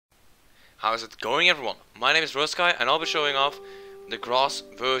How's it going, everyone? My name is Roskai and I'll be showing off the grass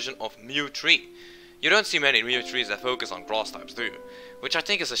version of Mewtwo. You don't see many Mewtwo's that focus on grass types, do you? Which I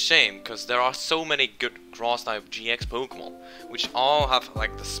think is a shame, because there are so many good grass type GX Pokemon, which all have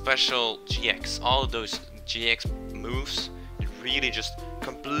like the special GX, all of those GX moves. It really just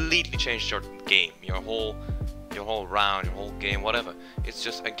completely changed your game, your whole round, your whole game, whatever. It's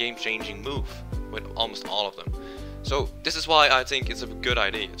just a game-changing move with almost all of them. So this is why I think it's a good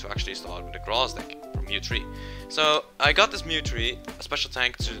idea to actually start with the grass deck from Mewtwo. So I got this Mewtwo, a special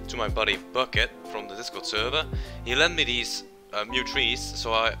thank to my buddy Bucket from the Discord server. He lent me these Mewtwo's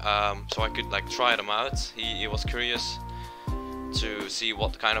so I could like try them out. He was curious to see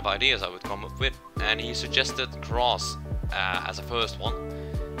what kind of ideas I would come up with, and he suggested grass as a first one.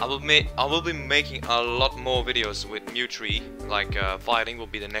 I will be making a lot more videos with Mewtwo, like fighting will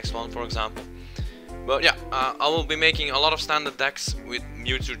be the next one, for example. But yeah, I will be making a lot of standard decks with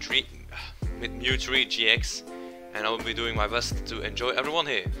Mewtwo GX, and I will be doing my best to enjoy everyone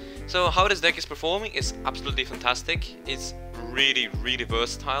here. So how this deck is performing is absolutely fantastic. It's really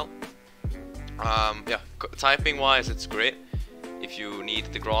versatile. Yeah, typing wise it's great. If you need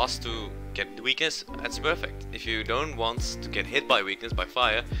the grass to get the weakness, that's perfect. If you don't want to get hit by weakness by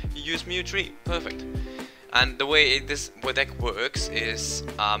fire, you use Mewtwo, perfect. And the way this deck works is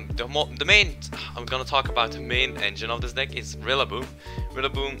I'm gonna talk about the main engine of this deck is Rillaboom.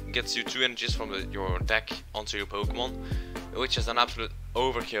 Rillaboom gets you 2 energies from your deck onto your Pokemon, which is an absolute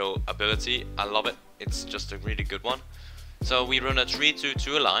overkill ability. I love it. It's just a really good one. So we run a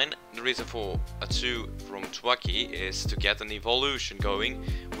 3-2-2 line. The reason for a 2 from Thwackey is to get an evolution going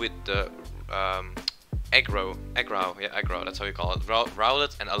with the Aggro, that's how you call it.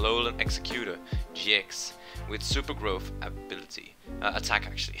 Rowlet and Alolan Exeggutor-GX with super growth ability, attack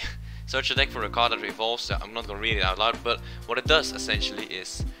actually. Search the deck for a card that evolves. So I'm not gonna read it out loud, but what it does essentially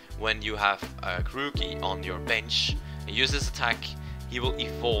is when you have a Grookey on your bench and use this attack, he will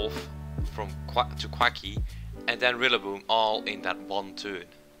evolve from to Thwackey and then Rillaboom all in that one turn.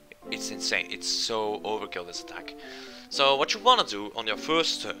 It's insane. It's so overkill, this attack. So what you want to do on your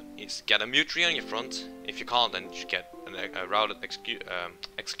first turn is get a Mewtwo on your front. If you can't, then you get a Rowlet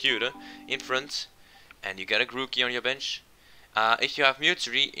Exeggutor in front, and you get a Grookey on your bench. If you have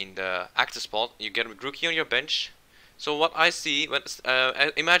Mewtwo in the active spot, you get a Grookey on your bench. So what I see, when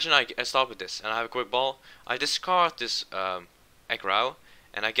imagine I start with this, and I have a quick ball. I discard this Aggro,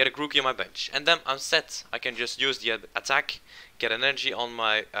 and I get a Grookey on my bench, and then I'm set. I can just use the attack, get an energy on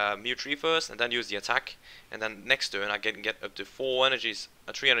my Mewtwo first, and then use the attack, and then next turn I can get up to 3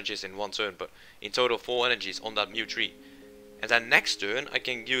 energies in one turn, but in total 4 energies on that Mewtwo. And then next turn I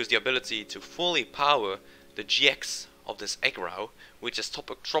can use the ability to fully power the GX of this Aggro, which is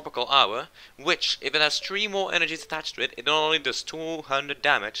Tropical Hour, which if it has 3 more energies attached to it, it not only does 200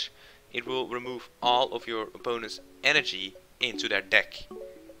 damage, it will remove all of your opponent's energy into their deck.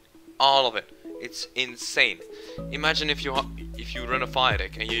 All of it. It's insane. Imagine if you run a fire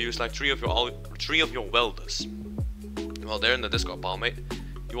deck and you use like 3 of your welders. Well, they're in the Discord pile, mate.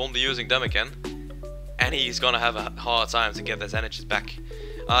 You won't be using them again, and he's gonna have a hard time to get his energies back.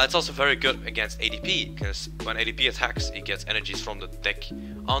 It's also very good against ADP, because when ADP attacks, he gets energies from the deck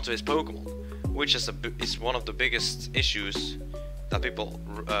onto his Pokemon, which is one of the biggest issues that people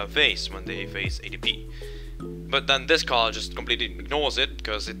face when they face ADP. But then this card just completely ignores it,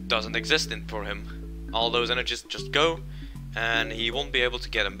 because it doesn't exist for him. All those energies just go, and he won't be able to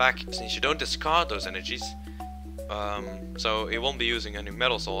get them back, since you don't discard those energies. So he won't be using any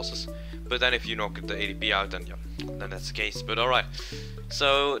metal sources. But then if you knock the ADP out, then yeah, then that's the case. But alright.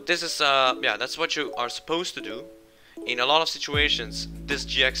 So this is yeah, that's what you are supposed to do. In a lot of situations, this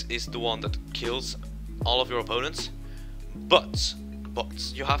GX is the one that kills all of your opponents. But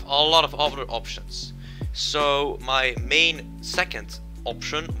you have a lot of other options. So my main second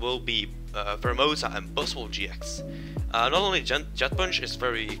option will be Pheromosa and Buzzwole-GX. Not only Jet Punch is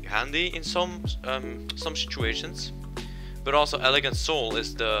very handy in some situations, but also Elegant Soul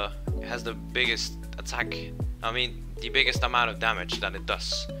has the biggest attack. I mean, the biggest amount of damage that it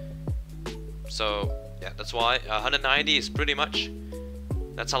does. So yeah, that's why 190 is pretty much.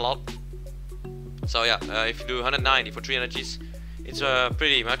 That's a lot. So yeah, if you do 190 for 3 energies, it's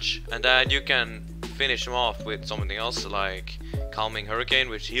pretty much, and then you can finish him off with something else like Calming Hurricane,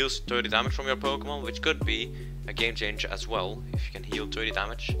 which heals 30 damage from your Pokemon, which could be a game changer as well. If you can heal 30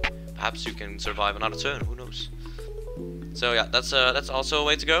 damage, perhaps you can survive another turn, who knows. So yeah, that's also a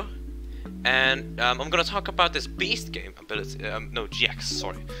way to go. And I'm gonna talk about this Beast Game ability, no, GX,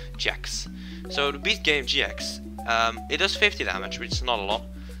 sorry, GX. So the Beast Game GX, it does 50 damage, which is not a lot.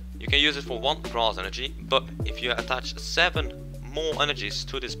 You can use it for 1 grass energy, but if you attach 7 more energies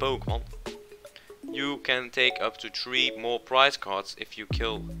to this Pokemon, you can take up to 3 more prize cards if you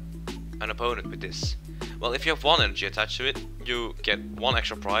kill an opponent with this. Well, if you have 1 energy attached to it, you get 1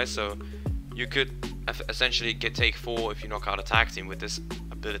 extra prize, so you could essentially take 4 if you knock out a tag team with this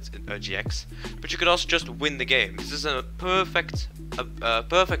ability GX. But you could also just win the game. This is a perfect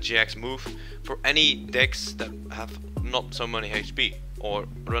GX move for any decks that have not so many HP or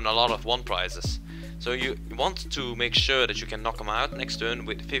run a lot of 1 prizes. So you want to make sure that you can knock them out next turn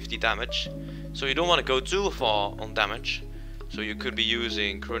with 50 damage. So you don't want to go too far on damage. So you could be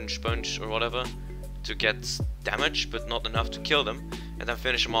using Crunch Punch or whatever to get damage, but not enough to kill them, and then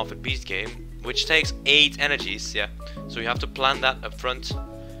finish them off with Beast Game, which takes 8 energies. Yeah, so you have to plan that up front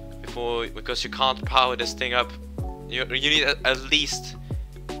before, because you can't power this thing up. You need at least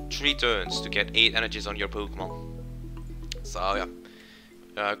 3 turns to get 8 energies on your Pokemon. So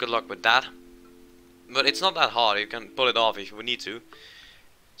yeah, good luck with that. But it's not that hard. You can pull it off if you need to.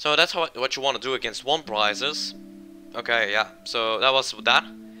 So that's what you want to do against 1 prizes. Okay, yeah. So that was that.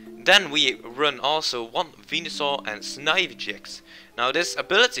 Then we run also 1 Venusaur and Snivy-GX. Now this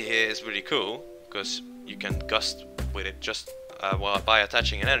ability here is really cool because you can gust with it just by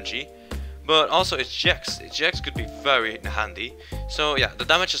attaching an energy. But also its GX. Its GX could be very handy. So yeah, the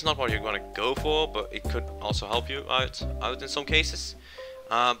damage is not what you're gonna go for, but it could also help you out in some cases.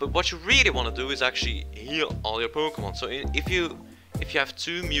 But what you really want to do is actually heal all your Pokemon. So if you have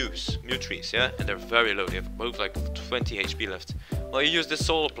 2 Mewtwo's, yeah, and they're very low, they have both like 20 HP left. Well, you use this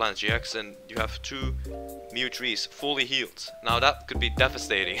Solar Plant GX and you have 2 Mewtwo's fully healed. Now that could be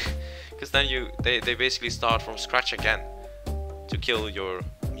devastating, because then they basically start from scratch again to kill your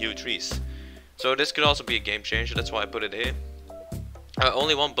Mewtwo's. So this could also be a game changer. That's why I put it here.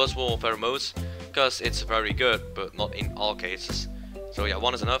 Only 1 Buzzwole Pheromosa, because it's very good, but not in all cases. So yeah,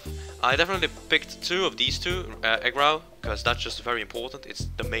 1 is enough. I definitely picked 2 of these 2, Eggrow, because that's just very important. It's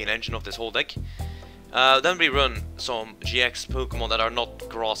the main engine of this whole deck. Then we run some GX Pokemon that are not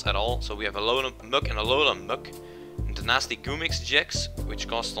grass at all. So we have a Muk and Alolan Muk, and the nasty Grookey GX, which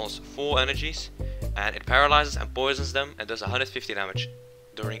costs us 4 energies, and it paralyzes and poisons them and does 150 damage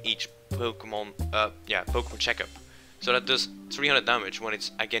during each Pokemon Pokemon checkup. So that does 300 damage when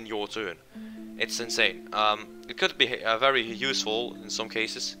it's again your turn. It's insane. It could be very useful in some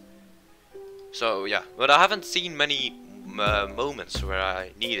cases. So yeah, but I haven't seen many moments where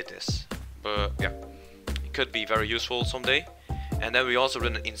I needed this. But yeah, it could be very useful someday. And then we also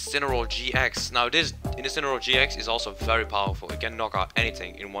run an Incineroar-GX. Now this Incineroar-GX is also very powerful. It can knock out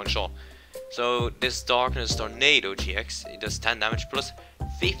anything in 1 shot. So this Darkness Tornado GX, it does 10 damage plus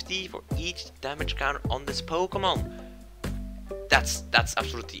 50 for each damage counter on this Pokemon. That's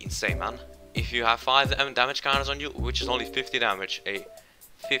absolutely insane, man. If you have 5 damage counters on you, which is only 50 damage,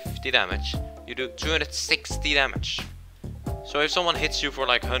 50 damage, you do 260 damage. So if someone hits you for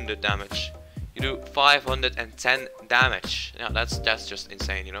like 100 damage, you do 510 damage. Yeah, that's just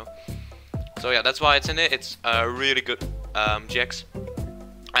insane, you know. So yeah, that's why it's in it. It's a really good GX.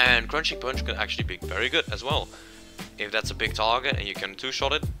 And Crunching Punch can actually be very good as well. If that's a big target and you can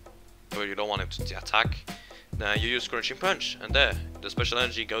 2-shot it, or you don't want him to attack, then you use Crunching Punch, and there, the special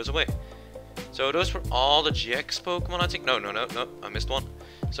energy goes away. So those were all the GX Pokemon, I think. No, I missed one.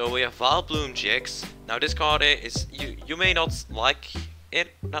 So we have Vileplume-GX. Now this card is, you may not like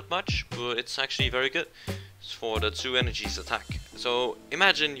it that much, but it's actually very good. It's for the 2 energies attack. So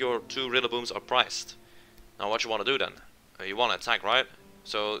imagine your 2 Rillabooms are priced. Now what you want to do then? You want to attack, right?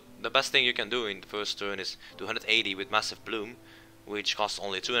 So the best thing you can do in the first turn is do 180 with Massive Bloom, which costs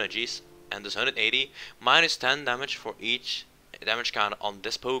only 2 energies, and does 180 minus 10 damage for each damage counter on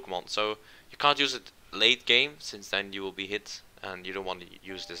this Pokemon. So you can't use it late game, since then you will be hit and you don't want to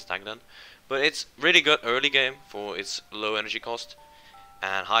use this attack then. But it's really good early game for its low energy cost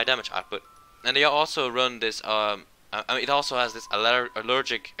and high damage output. And they also run this, it also has this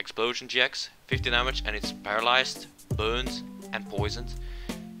Allergic Explosion GX, 50 damage, and it's paralyzed, burned and poisoned.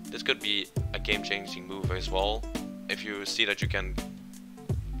 This could be a game changing move as well, if you see that you can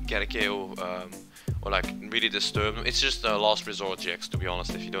get a KO or like really disturb them. It's just a last resort GX, to be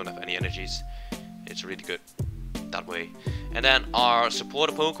honest. If you don't have any energies, it's really good that way. And then our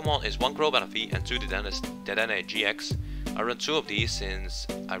supporter Pokemon is 1 Crobat V and 2 Dedenne-GX. I run 2 of these since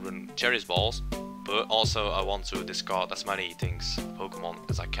I run Cherish Balls, but also I want to discard as many things Pokemon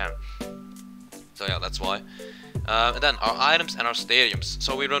as I can. So yeah, that's why. And then our items and our stadiums.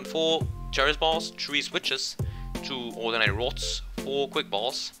 So we run 4 Cherish Balls, 3 Switches, 2 Ordinary Rods, 4 Quick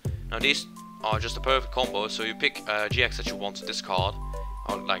Balls. Now these are just a perfect combo, so you pick a GX that you want to discard,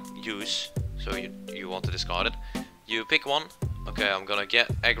 or like use, so you want to discard it. You pick one, okay, I'm gonna get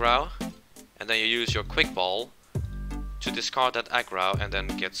Eggrow, and then you use your Quick Ball to discard that Eggrow and then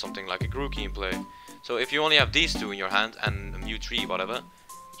get something like a Grookey in play. So if you only have these two in your hand and a Mew3 whatever,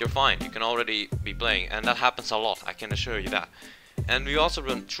 you're fine. You can already be playing, and that happens a lot, I can assure you that. And we also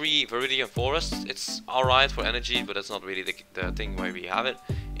run 3 Viridian Forests. It's alright for energy, but it's not really the thing where we have it.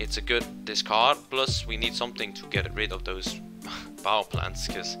 It's a good discard, plus we need something to get rid of those power plants,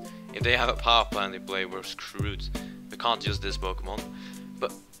 because if they have a power plant in play, we're screwed. We can't use this Pokemon.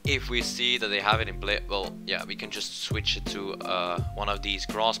 But if we see that they have it in play, well, yeah, we can just switch it to one of these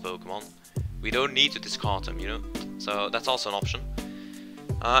grass Pokemon. We don't need to discard them, you know? So that's also an option.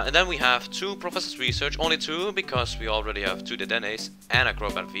 And then we have 2 Professor's Research, only 2 because we already have 2 Dedenne-GX and a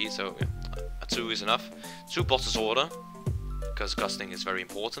Crobat V, so yeah, a 2 is enough. 2 Boss's Order, because gusting is very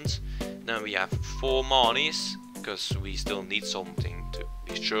important. Then we have 4 Marnies, because we still need something to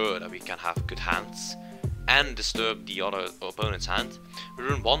be sure that we can have good hands and disturb the other opponent's hand. We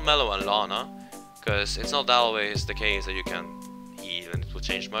run 1 Mallow Lana, because it's not always the case that you can heal and it will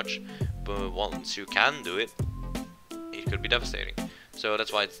change much, but once you can do it, it could be devastating. So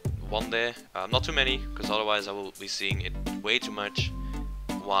that's why it's 1 there, not too many, because otherwise I will be seeing it way too much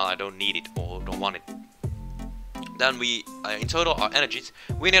while I don't need it or don't want it. Then we, in total, our energies,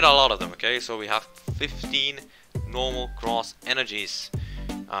 we need a lot of them, okay? So we have 15 normal grass energies.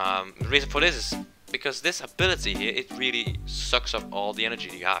 The reason for this is because this ability here, it really sucks up all the energy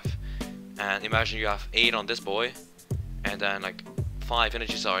you have. And imagine you have 8 on this boy, and then like 5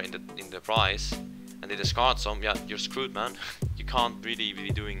 energies are in the prize, and they discard some. Yeah, you're screwed, man. You can't really be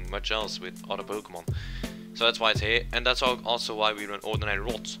doing much else with other Pokemon. So that's why it's here, and that's also why we run Ordinary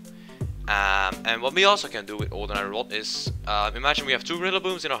Rod. And what we also can do with Ordinary Rod is, imagine we have 2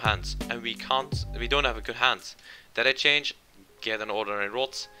 Rillabooms in our hands, and we don't have a good hand. Then I change, get an Ordinary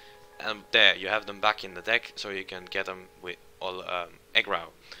Rod, and there you have them back in the deck, so you can get them with all Eggrow.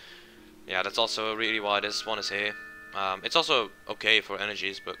 Yeah, that's also really why this one is here. It's also okay for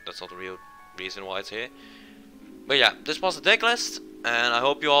energies, but that's not the real reason why it's here. But yeah, this was the deck list, and I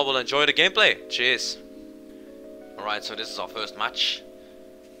hope you all will enjoy the gameplay. Cheers! Alright, so this is our first match.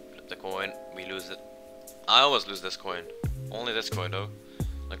 Flip the coin, we lose it. I always lose this coin. Only this coin though.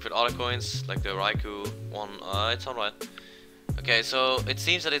 Like with other coins, like the Raikou one, it's alright. Okay, so it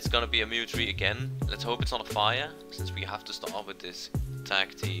seems that it's gonna be a Mew3 again. Let's hope it's not a fire, since we have to start with this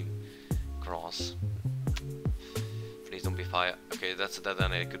tag team cross. Please don't be fire. Okay, that's a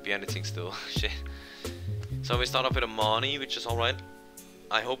Dedenne, it could be anything still. Shit. So we start off with a Marnie, which is alright.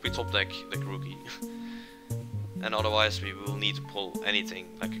 I hope we top deck the Grookey. And otherwise we will need to pull anything,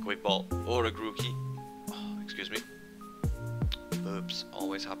 like a Quick Ball or a Grookey. Oh, excuse me. Burps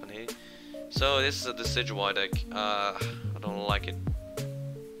always happen here. So this is a Decidueye deck. I don't like it.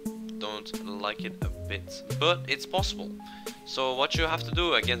 Don't like it a bit. But it's possible. So what you have to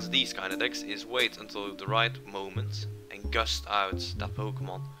do against these kind of decks is wait until the right moment and gust out that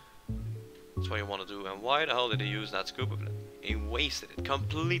Pokemon. That's what you want to do. And why the hell did he use that Scoopnet? He wasted it.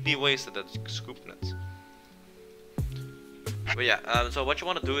 Completely wasted that Scoopnet. But yeah, so what you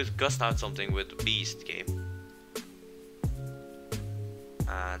want to do is gust out something with Beast game.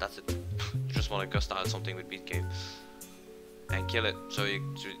 That's it. You just want to gust out something with Beast game and kill it. So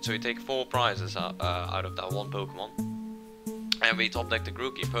you take 4 prizes out of that 1 Pokemon, and we top deck the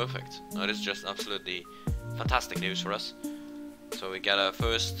Grookey. Perfect. That is just absolutely fantastic news for us. So we get a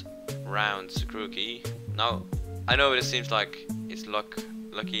first round Grookey. Now I know it seems like it's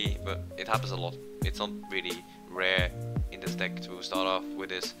lucky, but it happens a lot. It's not really rare in this deck to start off with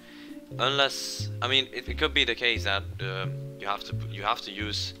this, unless, I mean, it could be the case that you have to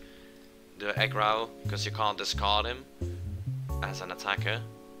use the Eggrow because you can't discard him as an attacker.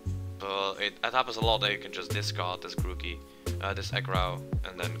 But it happens a lot that you can just discard this Grookey, this Eggrow,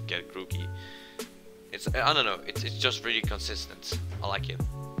 and then get Grookey. I don't know, it's just really consistent. I like it.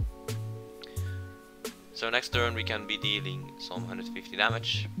 So next turn we can be dealing some 150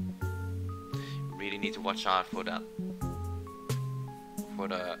 damage. Really need to watch out for that. For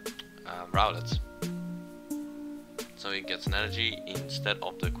the Rowlet. So he gets an energy instead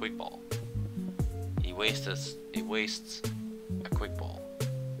of the Quick Ball. He wastes a Quick Ball.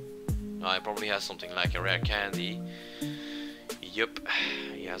 Now he probably has something like a rare candy. Yup,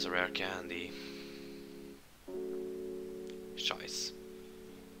 he has a rare candy. Choice.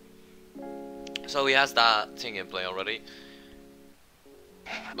 So he has that thing in play already.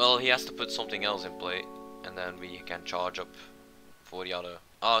 Well, he has to put something else in play, and then we can charge up for the other.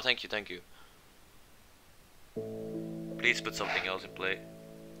 Oh, thank you, thank you. Please put something else in play.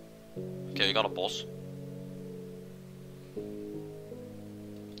 Okay, we got a boss.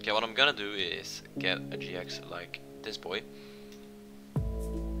 Okay, what I'm gonna do is get a GX like this boy.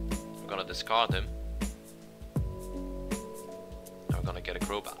 I'm gonna discard him. I'm gonna get a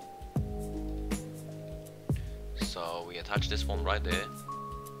Crobat. So we attach this one right there.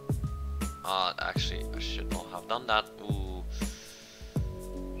 Actually, I should not have done that. Ooh.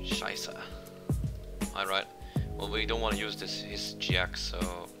 Scheisse. Alright. Well, we don't want to use his GX,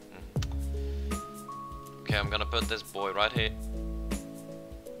 so... Okay, I'm gonna put this boy right here.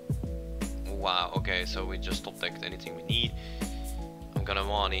 Wow, okay, so we just top decked anything we need. I'm gonna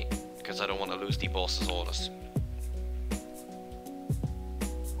Marnie, because I don't want to lose the boss's orders.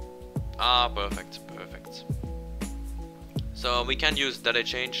 Perfect, perfect. So we can use data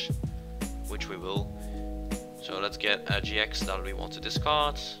change, which we will. So let's get a GX that we want to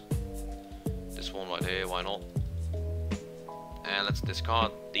discard. This one right here, why not? And let's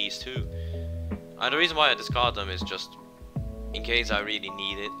discard these two. The reason why I discard them is just in case I really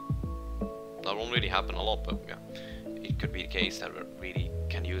need it. That won't really happen a lot, but yeah, it could be the case that we really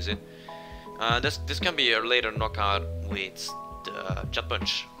can use it. This can be a later knockout with the Jet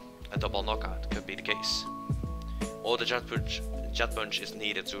Punch. A double knockout could be the case. Or the Jet Punch is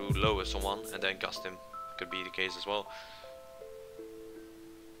needed to lower someone and then cast him. Could be the case as well.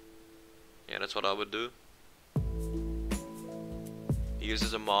 Yeah, that's what I would do. He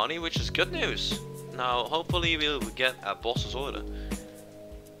uses a Marnie, which is good news. Now, hopefully we'll get a boss's order.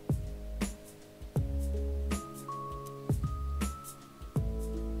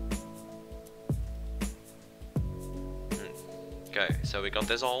 Okay, so we got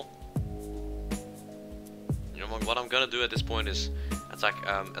this all. You know what I'm gonna do at this point is attack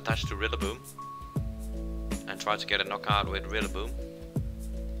attach to Rillaboom and try to get a knockout with Rillaboom.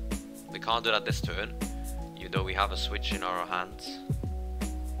 We can't do that this turn, even though we have a switch in our hands.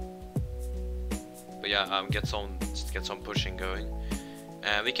 But yeah, get some pushing going,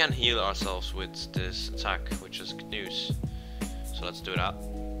 and we can heal ourselves with this attack, which is good news. So let's do that.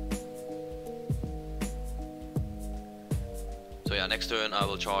 So yeah, next turn I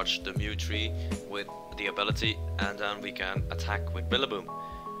will charge the Mewtwo with the ability, and then we can attack with Rillaboom.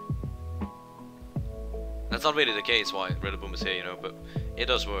 That's not really the case why Rillaboom is here, you know, but it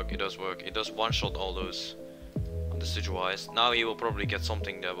does work, it does work. It does one-shot all those on the Decidueye. Now he will probably get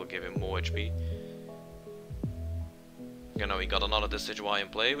something that will give him more HP. You know, he got another Decidueye in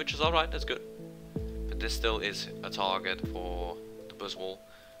play, which is alright, that's good. But this still is a target for the Buzzwole.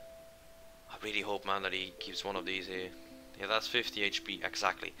 I really hope, man, that he keeps one of these here. Yeah, that's 50 HP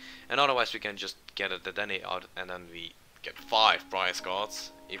exactly. And otherwise we can just get a Dedenne out and then we get 5 prize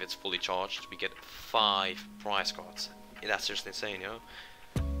cards. If it's fully charged, we get 5 prize cards. Yeah, that's just insane, yo.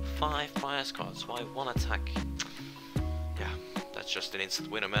 5 prize cards, why 1 attack? Yeah, that's just an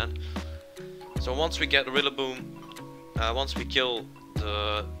instant winner, man. So once we get Rillaboom, once we kill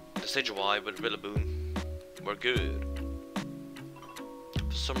the Decidueye with Rillaboom, we're good.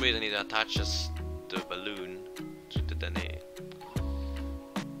 For some reason it attaches the balloon to the Dedenne.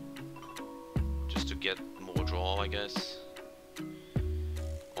 Just to get more draw, I guess.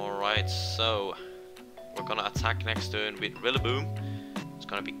 Alright, so we're gonna attack next turn with Rillaboom. It's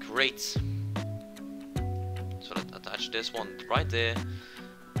gonna be great. So let's attach this one right there.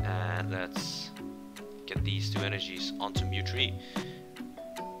 And let's get these 2 energies onto Mewtwo.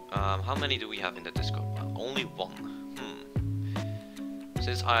 How many do we have in the Discord? Well, only 1.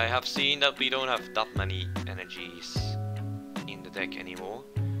 Since I have seen that we don't have that many energies in the deck anymore,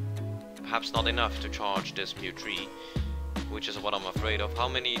 perhaps not enough to charge this Mewtwo, which is what I'm afraid of. How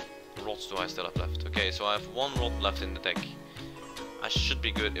many rods do I still have left? Okay, so I have 1 rod left in the deck. I should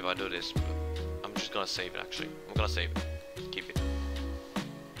be good if I do this, but I'm just gonna save it actually. I'm gonna save it. Keep it.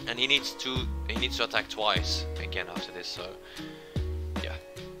 And he needs to attack twice again after this, so yeah.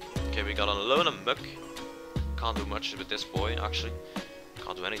 Okay, we got an Alolan Muk. Can't do much with this boy actually.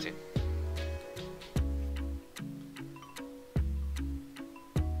 Can't do anything.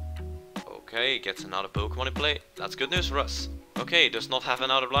 Okay, gets another Pokemon in play. That's good news for us. Okay, does not have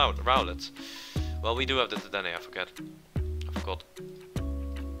another Rowlet. Well, we do have the Dedenne, I forgot.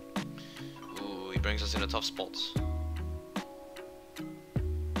 Ooh, he brings us in a tough spot.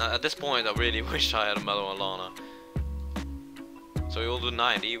 Now, at this point, I really wish I had a Mallow Lana. So he will do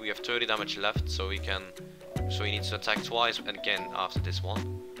 90, we have 30 damage left, so he needs to attack twice again after this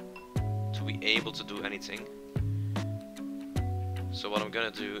one to be able to do anything. So what I'm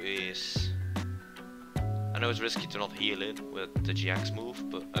gonna do is, I know it's risky to not heal it with the GX move,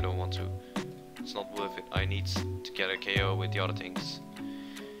 but I don't want to. It's not worth it. I need to get a KO with the other things.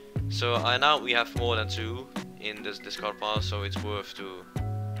 So now we have more than 2 in this discard pile, so it's worth to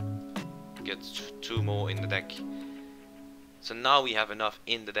get 2 more in the deck. So now we have enough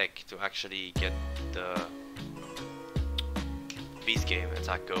in the deck to actually get the Beast Game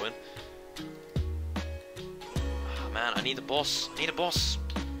attack going. Man, I need a boss. I need a boss.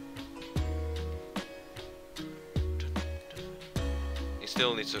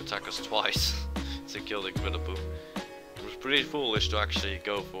 still needs to attack us twice to kill the Rillaboom. It was pretty foolish to actually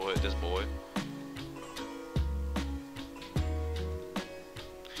go for this boy.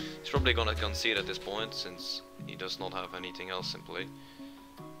 He's probably gonna concede at this point since he does not have anything else in play.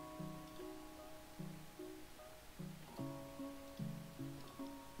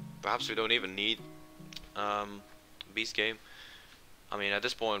 Perhaps we don't even need Beast Game. I mean, at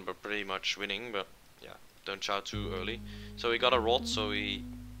this point we're pretty much winning, but yeah, don't shout too early. So he got a Rod, so he...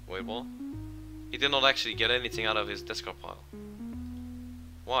 wait, what? He did not actually get anything out of his discard pile.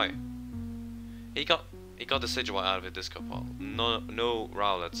 Why? He got the Decidueye out of his discard pile. No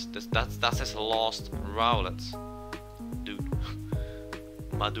Rowlets. That's his last Rowlet. Dude.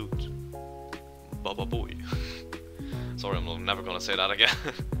 My dude. Baba boy. Sorry, I'm never gonna say that again.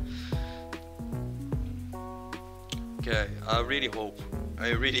 Okay, I really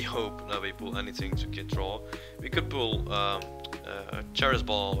hope that we pull anything to get draw. We could pull a Cherish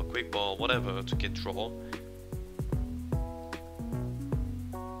Ball, a Quick Ball, whatever to get draw.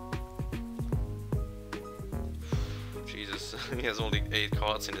 Jesus, he has only 8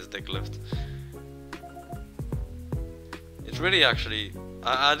 cards in his deck left. It's really actually,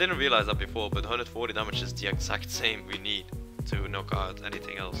 I didn't realize that before, but 140 damage is the exact same we need to knock out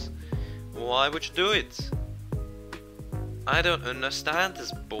anything else. Why would you do it? I don't understand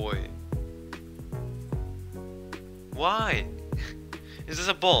this boy. Why? Is this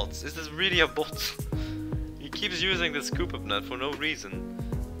a bot? Is this really a bot? He keeps using the scoop up net for no reason.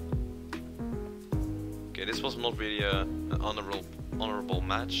 Okay, this was not really an honorable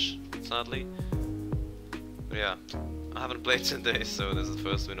match, sadly. But yeah, I haven't played today, so this is the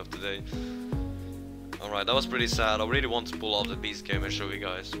first win of the day. Alright, that was pretty sad. I really want to pull off the Beast Game and show you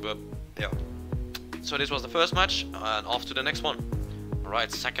guys, but yeah. So this was the first match, and off to the next one.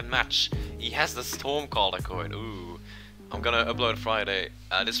 Alright, second match. He has the Stormcaller coin. Ooh. I'm gonna upload Friday.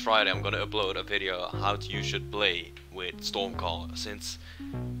 This Friday I'm gonna upload a video how you should play with Stormcaller, since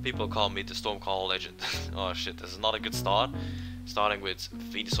people call me the Stormcaller legend. Oh shit, this is not a good start. Starting with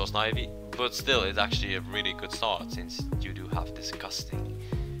Venusaur Snivy, but still it's actually a really good start since you do have Disgusting.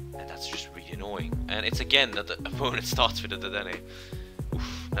 And that's just really annoying. And it's again that the opponent starts with the Dedenne.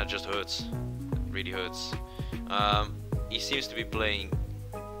 Oof, that just hurts. Really hurts. He seems to be playing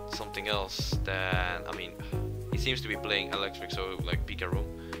something else than, I mean, he seems to be playing electric, so like Pikarom,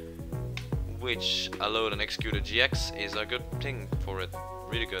 which Alolan Exeggutor-GX is a good thing for it,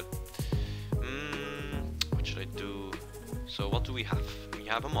 really good. What should I do? So what do we have? We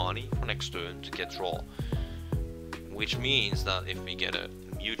have a Marnie for next turn to get draw, which means that if we get a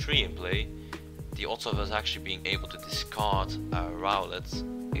Mewtwo in play, the odds of us actually being able to discard our Rowlet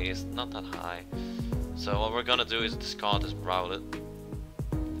is not that high. So what we're gonna do is discard this Rowlet,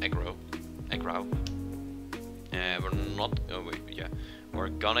 Aggro, and we're not. Oh wait, yeah, we're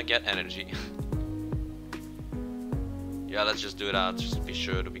gonna get energy. Yeah, let's just do that. Just to be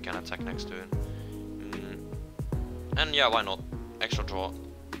sure that we can attack next turn. And yeah, why not? Extra draw.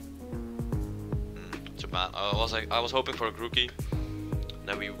 Too bad. I was hoping for a Grookey.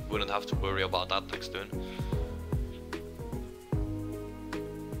 Then we wouldn't have to worry about that next turn.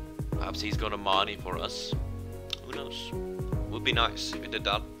 Perhaps he's gonna Marnie for us. Who knows? Would be nice if he did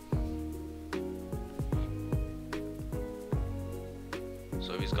that.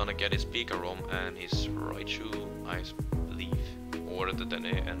 So he's gonna get his Pikarom and his Raichu, I believe, or the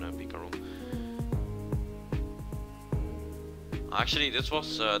Dedenne and a Pikarom. Actually, this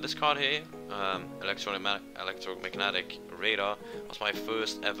was this card here, Electromagnetic Radar, was my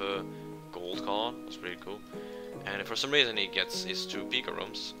first ever gold card. That's pretty cool. And for some reason he gets his 2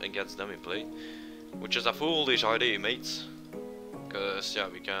 Pikaroms and gets them in play, which is a foolish idea, mates. Cause yeah,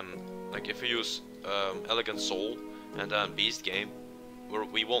 we can, like, if we use Elegant Soul and then Beast Game,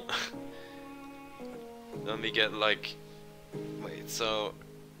 we won't. Then we get like, wait, so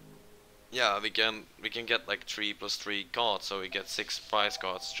yeah, we can get like 3+3 cards, so we get 6 prize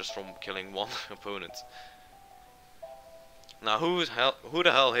cards just from killing 1 opponent. Now who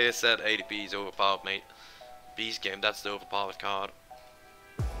the hell here said ADP is overpowered, mate? Beast Game, that's the overpowered card.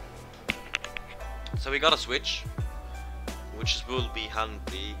 So we got a switch, which will be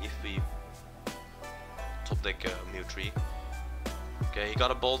handy if we top deck Mewtwo. Okay, he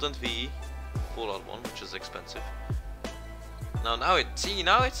got a Bolden V, full out one, which is expensive. Now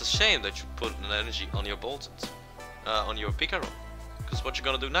it's a shame that you put an energy on your Boltons, on your Pikarom, because what you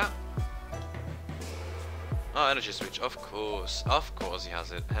gonna do now? Oh, energy switch, of course he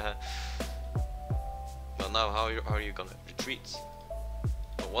has it. But now how are you gonna retreat?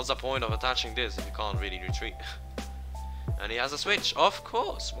 But what's the point of attaching this if you can't really retreat? And he has a switch, of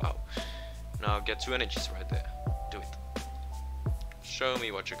course. Wow. Now get 2 energies right there. Do it. Show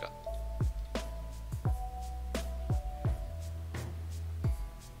me what you got.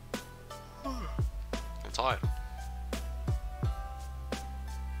 I'm tired.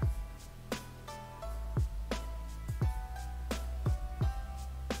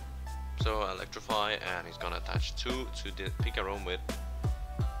 So electrify, and he's gonna attach 2 to the Pikarom with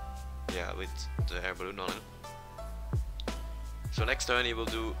the air balloon on him. So next turn he will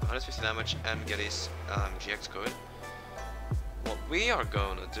do 150 damage and get his GX going. What we are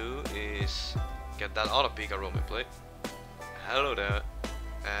gonna do is get that other Pikarom in play. Hello there.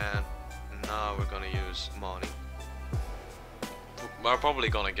 And now we're gonna use Marnie. We're probably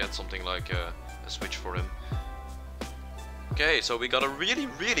gonna get something like a switch for him. Okay, so we got a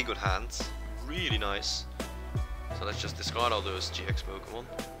really good hand. Really nice. So let's just discard all those GX Pokemon.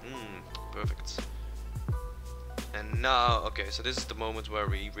 Perfect. And now, okay, so this is the moment where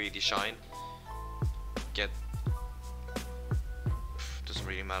we really shine. Doesn't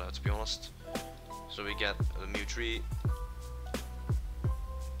really matter, to be honest. So we get the Mewtwo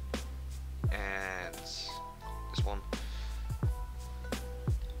and this one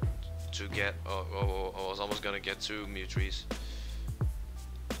to get. I was almost gonna get 2 Mewtwo's.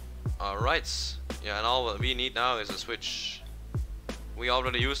 Alright, yeah, and all we need now is a switch. We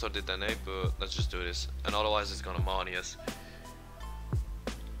already used our Dedenne, but let's just do this, and otherwise it's gonna Marnie us.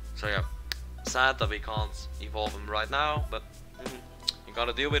 So yeah, sad that we can't evolve him right now, but you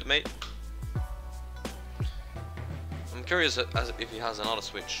gotta deal with it, mate. I'm curious as if he has another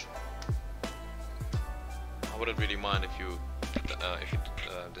switch. I wouldn't really mind if you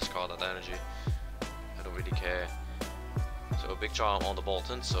discard that energy. I don't really care. So a big charm on the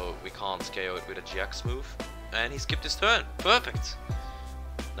Bolton, so we can't KO it with a GX move. And he skipped his turn. Perfect.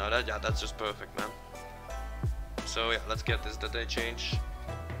 No, that's just perfect, man. So yeah, let's get this Dedenne change.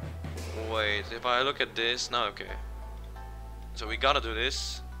 Wait, if I look at this now, okay. So we gotta do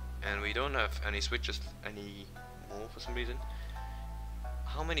this, and we don't have any switches anymore for some reason.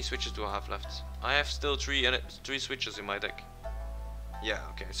 How many switches do I have left? I have still 3 switches in my deck. Yeah,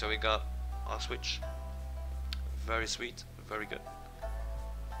 okay, so we got our switch. Very sweet, very good.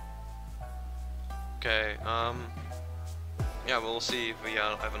 Okay, yeah, we'll see if we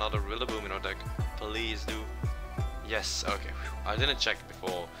have another Rillaboom in our deck. Please do. Yes, okay. I didn't check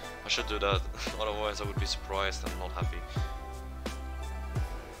before. I should do that, otherwise I would be surprised and not happy.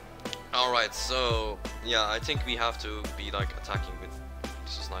 Alright, so yeah, I think we have to be like attacking with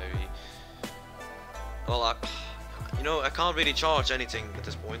this Snivy. Well, I can't really charge anything at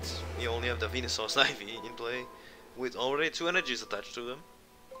this point. We only have the Venusaur Snivy in play with already 2 energies attached to them.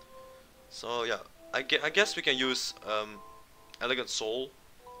 So yeah, I guess we can use Elegant Soul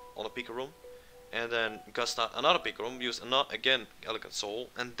on a Pikarom, and then gust out another Pikarom, use again Elegant Soul,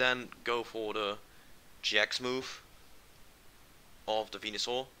 and then go for the GX move of the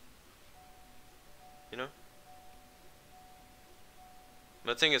Venusaur. You know?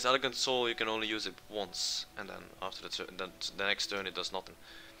 But the thing is, Elegant Soul, you can only use it once, and then after the next turn it does nothing.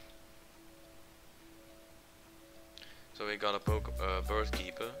 So we got a Bird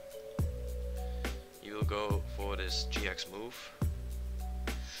Keeper. You will go for this GX move.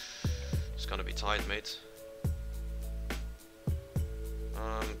 It's gonna be tight, mate.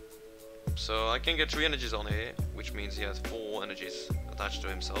 So I can get 3 energies on here, which means he has 4 energies attached to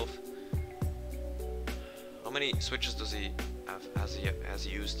himself. How many switches does he have? Has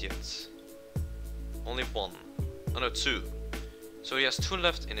he used yet? Only 1. Oh no, 2. So he has 2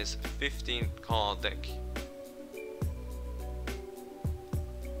 left in his 15 card deck.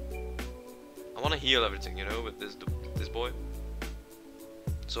 I want to heal everything, you know, with this boy.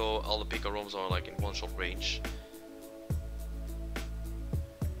 So all the Pikaroms are like in 1-shot range.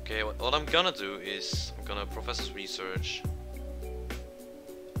 Okay, what I'm gonna do is I'm gonna Professor's Research.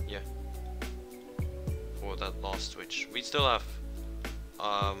 Yeah. For that last switch, we still have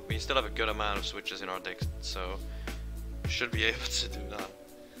a good amount of switches in our deck, so we should be able to do that.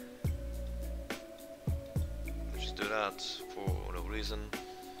 Just do that for no reason.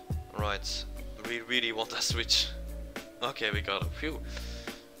 Right. We really want that switch. Okay, we got a few.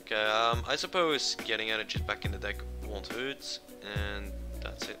 Okay, I suppose getting energies back in the deck won't hurt, and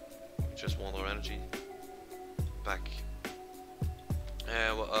that's it. We just want our energy back.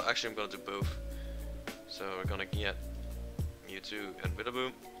 Well, actually I'm gonna do both. So we're gonna get Mewtwo and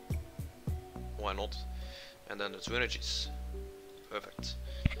Rillaboom. Why not? And then the 2 energies. Perfect.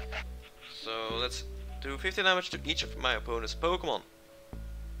 So let's do 50 damage to each of my opponent's Pokemon.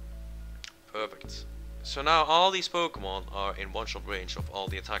 Perfect. So now all these Pokemon are in 1-shot range of all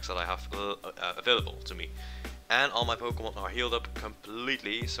the attacks that I have available to me. And all my Pokemon are healed up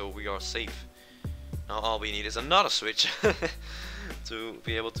completely, so we are safe. Now all we need is another switch to to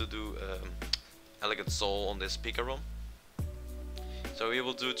be able to do Elegant Soul on this Pikarom. So we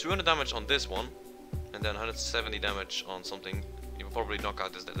will do 200 damage on this one, and then 170 damage on something. He will probably knock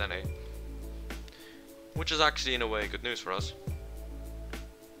out this Dedenne, which is actually in a way good news for us.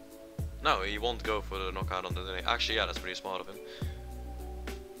 No, he won't go for the knockout on the Dedenne. Actually, yeah, that's pretty smart of him.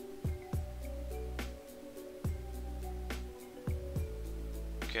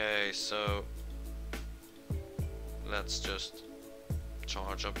 Okay, so let's just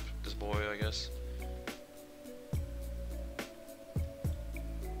charge up this boy, I guess.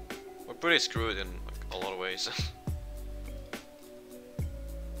 We're pretty screwed in like, a lot of ways.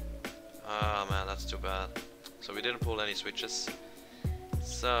 Ah man, that's too bad. So we didn't pull any switches.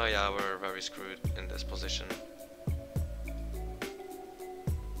 So yeah, we're very screwed in this position.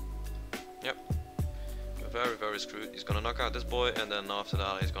 Yep. We're very screwed. He's gonna knock out this boy, and then after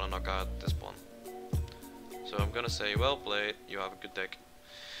that he's gonna knock out this one. So I'm gonna say, well played, you have a good deck.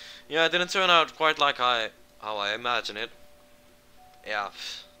 Yeah, it didn't turn out quite like how I imagine it. Yeah.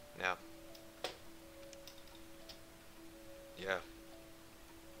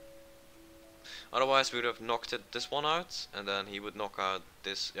 Otherwise we would have knocked this one out, and then he would knock out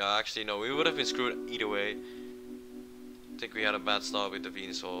this. Yeah, actually no, we would have been screwed either way. I think we had a bad start with the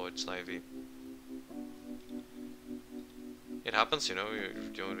Venusaur Snivy. It happens, you know,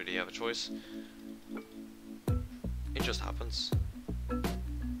 you don't really have a choice. It just happens.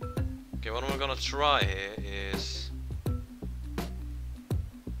 Okay, what we're gonna try here is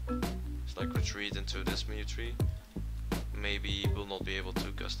just like retreat into this Mewtwo. Maybe we'll not be able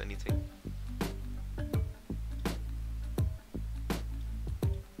to gust anything.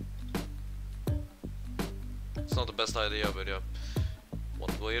 It's not the best idea, but yeah.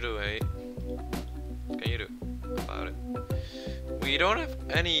 What will you do, hey? What can you do about it? We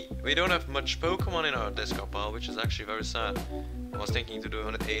don't have much Pokemon in our discard pile, which is actually very sad. I was thinking to do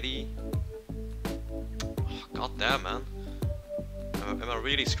 180. Oh, god damn, man. Am I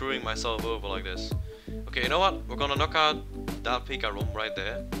really screwing myself over like this? Okay, you know what? We're gonna knock out that Pikarom right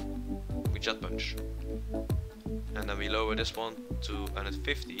there with Jet Punch. And then we lower this one to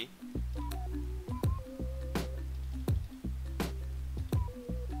 150.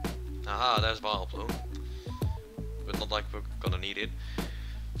 Aha, there's Vileplume. But not like we're gonna need it.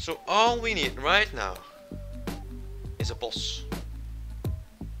 So all we need right now is a boss.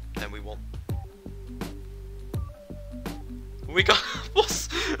 And we won. We got a boss!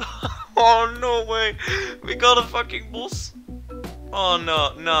 Oh no way! We got a fucking boss! Oh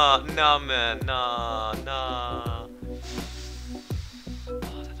no, nah man, nah. Oh,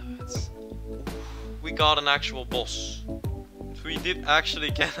 that hurts. We got an actual boss. We did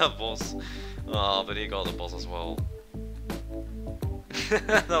actually get a boss. Oh, but he got a boss as well.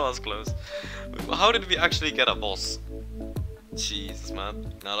 That was close. How did we actually get a boss? Jesus,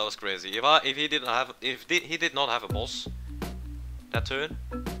 man. No, that was crazy. If he did not have a boss that turn,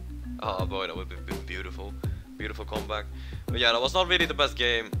 oh boy, that would be beautiful. Beautiful comeback. But yeah, that was not really the best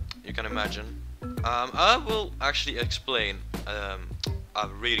game you can imagine. I will actually explain a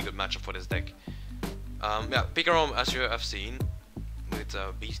really good matchup for this deck. Yeah, Pikarom, as you have seen with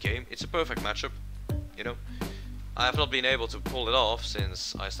Beast Game, it's a perfect matchup, you know. I have not been able to pull it off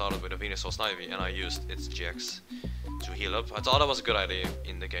since I started with a Venusaur Snivy and I used its GX to heal up. I thought that was a good idea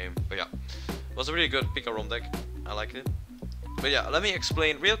in the game, but yeah, it was a really good Pikarom deck. I liked it. But yeah, let me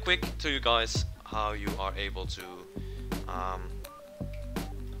explain real quick to you guys how you are able to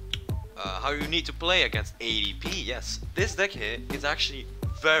how you need to play against ADP. Yes, this deck here is actually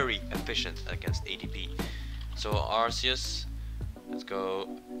very efficient against ADP. So Arceus, let's go.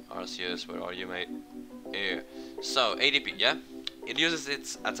 Arceus, where are you, mate? Here. So ADP, yeah, it uses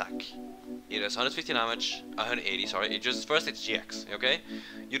its attack. It does 150 damage, 180, sorry. It uses first its GX, okay?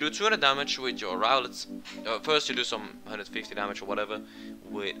 You do 200 damage with your Rowlets. First you do some 150 damage or whatever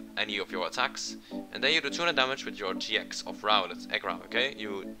with any of your attacks, and then you do 200 damage with your GX of Rowlet, Egg Row, okay?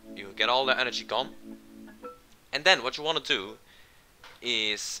 You get all the energy gone, and then what you want to do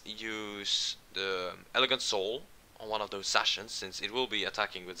is use the Elegant Soul on one of those Zacians, since it will be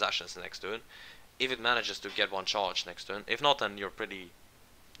attacking with Zacians next turn. If it manages to get one charge next turn, if not, then you're pretty,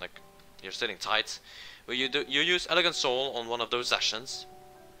 like, you're sitting tight. But you use Elegant Soul on one of those Zacians,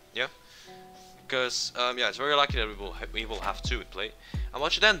 yeah, because yeah, it's very likely that we will have two at play. And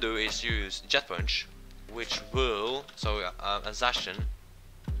what you then do is use Jet Punch, which will a Zacian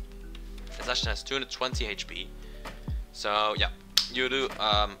has 220 HP. So yeah, you do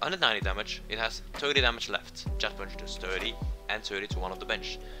 190 damage. It has 30 damage left. Jet Punch does 30 and 30 to one of the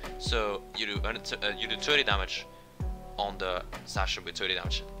bench. So you do 30 damage on the Zacian with 30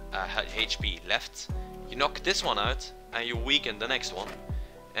 damage HP left. You knock this one out, and you weaken the next one.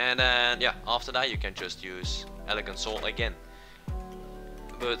 And then yeah, after that you can just use Elegant Sword again.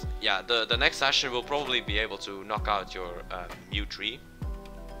 But yeah, the next session will probably be able to knock out your Mewtwo,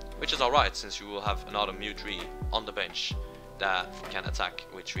 which is alright since you will have another Mewtwo on the bench that can attack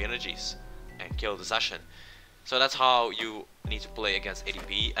with 3 energies and kill the session. So that's how you need to play against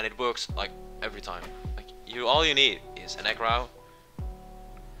ADP, and it works like every time. Like all you need is an Aggro,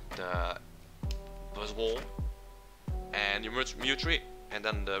 the Buzzwole, and your Mewtwo, and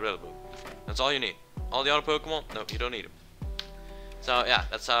then the Rillaboom. That's all you need. All the other Pokemon, no, you don't need them. So yeah,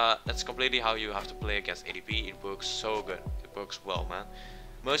 that's completely how you have to play against ADP. It works so good. It works well, man.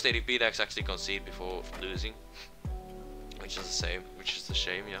 Most ADP decks actually concede before losing, which is a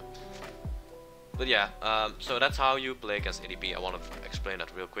shame, yeah. But yeah, so that's how you play against ADP. I want to explain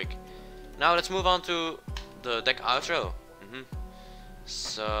that real quick. Now let's move on to the deck outro.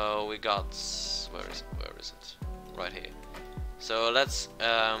 So we got, where is it? Right here. So let's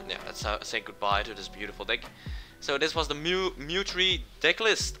say goodbye to this beautiful deck. So this was the Mewtwo deck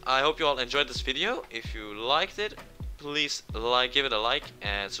list. I hope you all enjoyed this video. If you liked it, please give it a like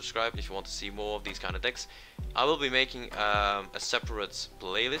and subscribe if you want to see more of these kind of decks. I will be making a separate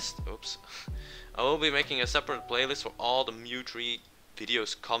playlist. Oops. I will be making a separate playlist for all the Mewtwo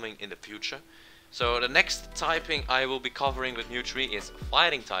videos coming in the future. So the next typing I will be covering with Mewtwo is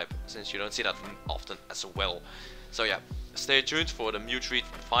Fighting type, since you don't see that often as well. So yeah, stay tuned for the Mewtwo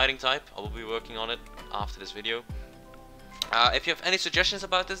Fighting type. I will be working on it after this video. If you have any suggestions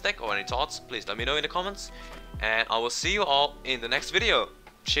about this deck or any thoughts, please let me know in the comments. And I will see you all in the next video.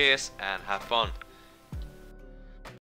 Cheers and have fun.